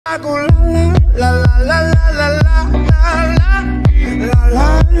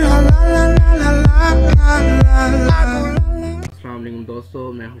अस्सलामुअलैकुम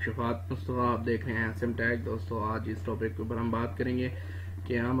दोस्तों, मैं हूं शफात मुस्तफ़ा। आप देख रहे हैं 𝐬𝐭𝐡𝐞𝐫। दोस्तों, आज इस टॉपिक के ऊपर हम बात करेंगे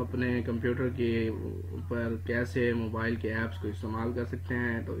कि हम अपने कंप्यूटर के ऊपर कैसे मोबाइल के ऐप्स को इस्तेमाल कर सकते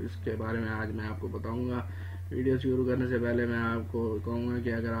हैं। तो इसके बारे में आज मैं आपको बताऊंगा। वीडियो शुरू करने से पहले मैं आपको कहूँगा कि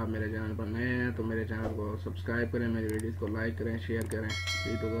अगर आप मेरे चैनल पर नए हैं तो मेरे चैनल को सब्सक्राइब करें, मेरी वीडियोज़ को लाइक करें, शेयर करें।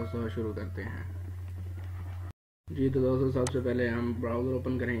 जी तो दोस्तों, शुरू करते हैं। जी तो दोस्तों, सबसे पहले हम ब्राउज़र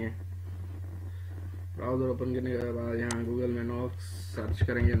ओपन करेंगे। ब्राउज़र ओपन करने के बाद यहाँ गूगल में नॉक्स सर्च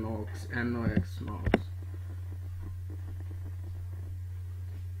करेंगे। Knox NOX Knox.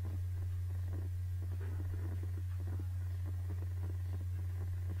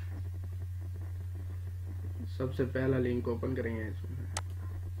 सबसे पहला लिंक ओपन करेंगे इसमें।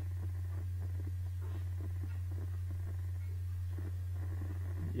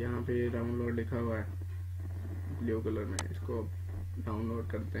 यहाँ पे डाउनलोड लिखा हुआ है ब्लू कलर में, इसको डाउनलोड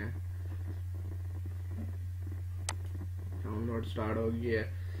करते हैं। डाउनलोड स्टार्ट हो गई है।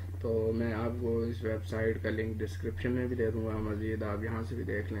 तो मैं आपको इस वेबसाइट का लिंक डिस्क्रिप्शन में भी दे दूंगा। मज़ीद आप यहाँ से भी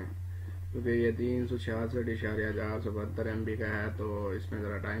देख लें, क्योंकि ये 366.472 MB का है, तो इसमें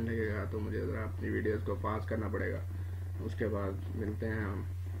ज़रा टाइम लगेगा। तो मुझे ज़रा अपनी वीडियोज़ को पास करना पड़ेगा। उसके बाद मिलते हैं हम।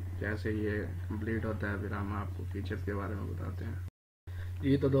 जैसे ये कंप्लीट होता है फिर हम आपको फीचर्स के बारे में बताते हैं।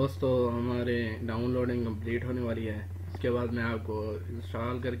 जी तो दोस्तों, हमारे डाउनलोडिंग कंप्लीट होने वाली है। इसके बाद मैं आपको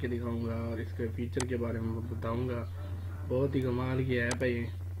इंस्टॉल करके दिखाऊंगा और इसके फीचर के बारे में बताऊंगा। बहुत ही कमाल की ऐप है ये।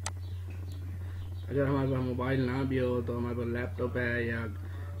 अगर हमारे पास मोबाइल ना भी हो तो हमारे पास लैपटॉप है या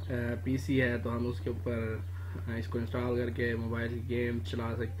PC है, तो हम उसके ऊपर इसको इंस्टॉल करके मोबाइल गेम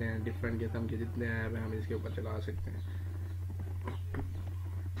चला सकते हैं। डिफरेंट किस्म के जितने ऐप हैं हम इसके ऊपर चला सकते हैं।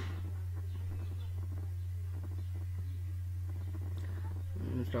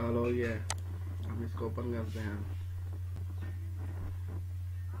 इंस्टॉल हो गया है, हम इसको ओपन करते हैं।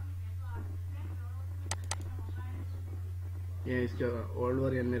 ये इसका ओल्ड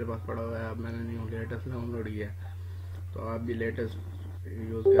वर्जन मेरे पास पड़ा हुआ है, अब मैंने न्यू लेटेस्ट डाउनलोड किया है। तो आप भी लेटेस्ट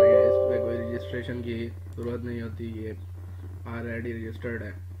यूज़ करिए। इस पर कोई रजिस्ट्रेशन की ज़रूरत नहीं होती, ये ऑलरेडी रजिस्टर्ड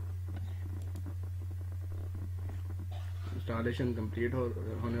है। इंस्टॉलेशन कंप्लीट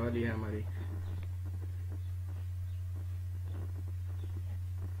होने वाली है हमारी।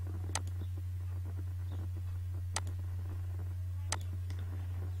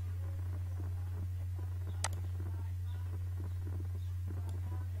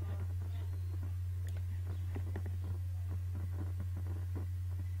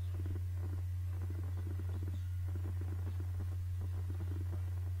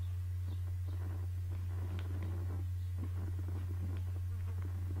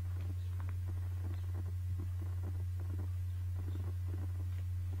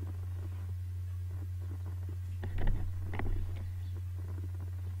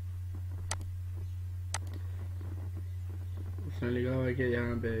 उसने लिखा हुआ है कि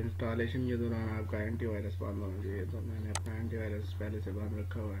यहाँ पे इंस्टॉलेशन के दौरान आपका एंटीवायरस बंद होना चाहिए। तो मैंने अपना एंटीवायरस पहले से बंद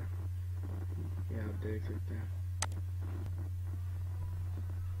रखा हुआ है, ये आप देख सकते हैं।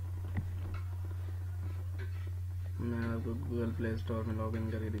 मैं आपको गूगल प्ले स्टोर में लॉगिन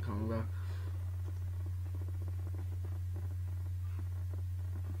करके दिखाऊंगा।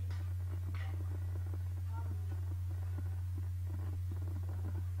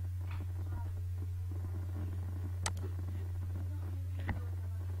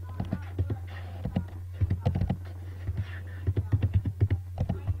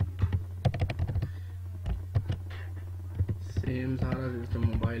 सेम सारा सिस्टम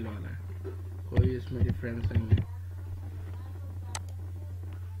मोबाइल वाला है, कोई इसमें डिफरेंस नहीं है।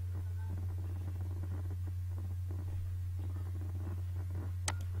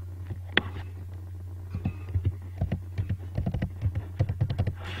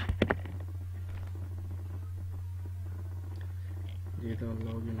 ये तो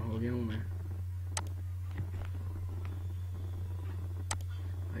लॉगिन हो गया हूँ मैं।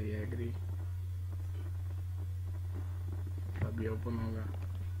 I agree. अभी ओपन होगा।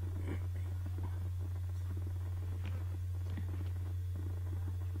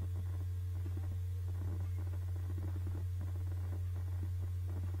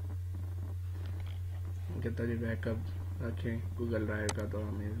 कहता जी बैकअप रखें गूगल ड्राइव का, तो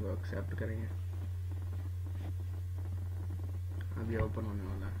हम इसको एक्सेप्ट करेंगे। अभी ओपन होने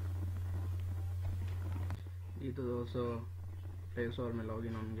वाला है। ये तो दोस्तों, प्ले स्टोर में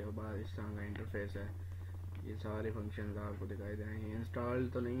लॉगिन होने के बाद इस तरह का इंटरफेस है। ये सारे फंक्शंस आपको दिखाई देंगे। इंस्टॉल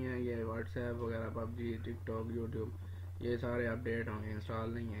तो नहीं है, ये व्हाट्सएप वगैरह, PUBG, टिकटॉक, यूट्यूब, ये सारे अपडेट होंगे।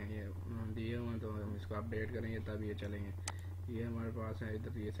 इंस्टॉल नहीं है, ये दिए हुए, तो हम इसको अपडेट करेंगे तब ये चलेंगे। ये हमारे पास है।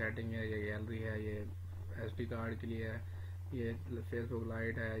 इधर ये सेटिंग है, ये गैलरी है, ये SD कार्ड के लिए है, ये फेसबुक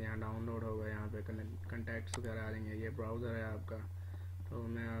लाइट है, यहाँ डाउनलोड होगा, यहाँ पे कंटेक्ट्स वगैरह आ जाएंगे। ये ब्राउज़र है आपका। तो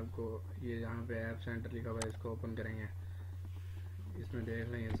मैं आपको ये यहाँ पे ऐप सेंटर लिखा हुआ है, इसको ओपन करेंगे। इसमें देख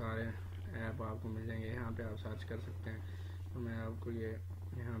लें ये सारे ऐप आपको मिल जाएंगे, यहाँ पे आप सर्च कर सकते हैं। तो मैं आपको ये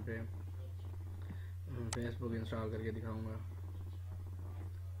यहाँ पे फेसबुक इंस्टॉल करके दिखाऊंगा।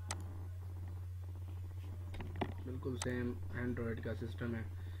 बिल्कुल सेम एंड्रॉयड का सिस्टम है,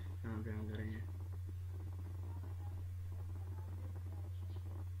 यहाँ पे हम करेंगे।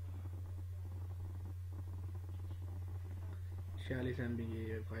 छियालीस MB की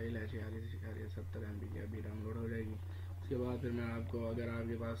ये फाइल है, 70 MB की अभी डाउनलोड हो जाएगी। उसके बाद फिर मैं आपको, अगर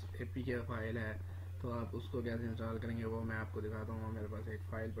आपके पास APK फाइल है तो आप उसको कैसे इंस्टॉल करेंगे वो मैं आपको दिखाता हूँ। मेरे पास एक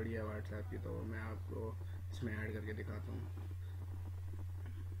फ़ाइल पड़ी है व्हाट्सएप की, तो मैं आपको इसमें ऐड करके दिखाता हूँ।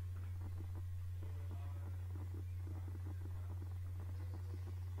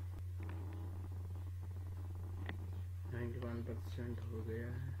 91% हो गया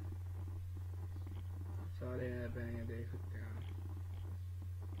है। सारे ऐप हैं, ये देख सकते हैं आप।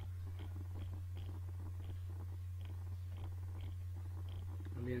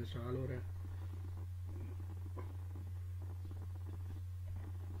 अभी इंस्टॉल हो रहा है।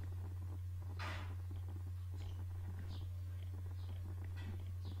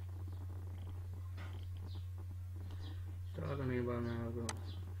 इंस्टॉल होने के बाद मैं आपको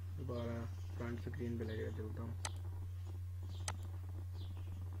दोबारा फ्रंट स्क्रीन पे लेकर चलता हूँ।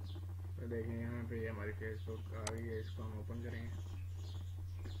 तो देखें यहाँ पे हमारी फेसबुक आ गई है, इसको हम ओपन करेंगे।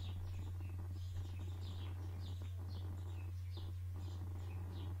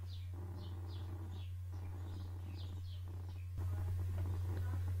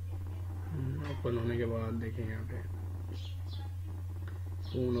 ओपन होने के बाद देखें यहाँ पे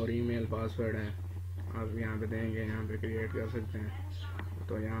फ़ोन और ईमेल पासवर्ड है, आप यहाँ पे देंगे, यहाँ पे क्रिएट कर सकते हैं।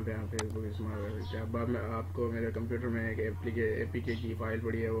 तो यहाँ पे आप फेसबुक इस्तेमाल कर सकते हैं। अब मैं आपको मेरे कंप्यूटर में एक APK की फ़ाइल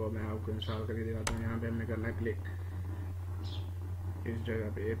पड़ी है, वो मैं आपको इंस्टॉल करके दिखाता हूँ। यहाँ पे हमने करना है क्लिक, इस जगह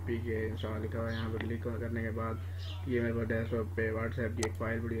पे APK इंस्टॉल लिखा हुआ है, यहाँ पे क्लिक करने के बाद ये मेरे पास डेस्कटॉप पे व्हाट्सएप की एक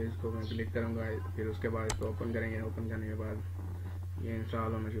फ़ाइल पड़ी है, इसको मैं क्लिक करूँगा। फिर उसके बाद इसको ओपन करेंगे। ओपन करने के बाद ये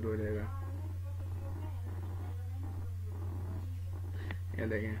इंस्टॉल होना शुरू हो जाएगा। ये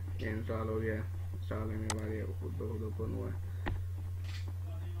देखें, ये इंस्टॉल हो गया। इंस्टॉल होने के बाद ये खुद ओपन हुआ है।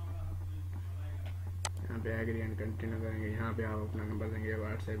 यहाँ पे एग्री एंड कंटिन्यू करेंगे। यहाँ पे आप अपना नंबर देंगे,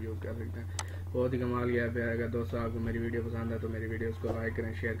 व्हाट्सएप यूज़ कर सकते हैं। बहुत ही कमाल किया है। अगर दोस्तों आपको मेरी वीडियो पसंद है तो मेरी वीडियोस को लाइक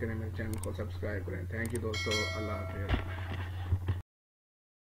करें, शेयर करें, मेरे चैनल को सब्सक्राइब करें। थैंक यू दोस्तों, अल्लाह हाफिज़।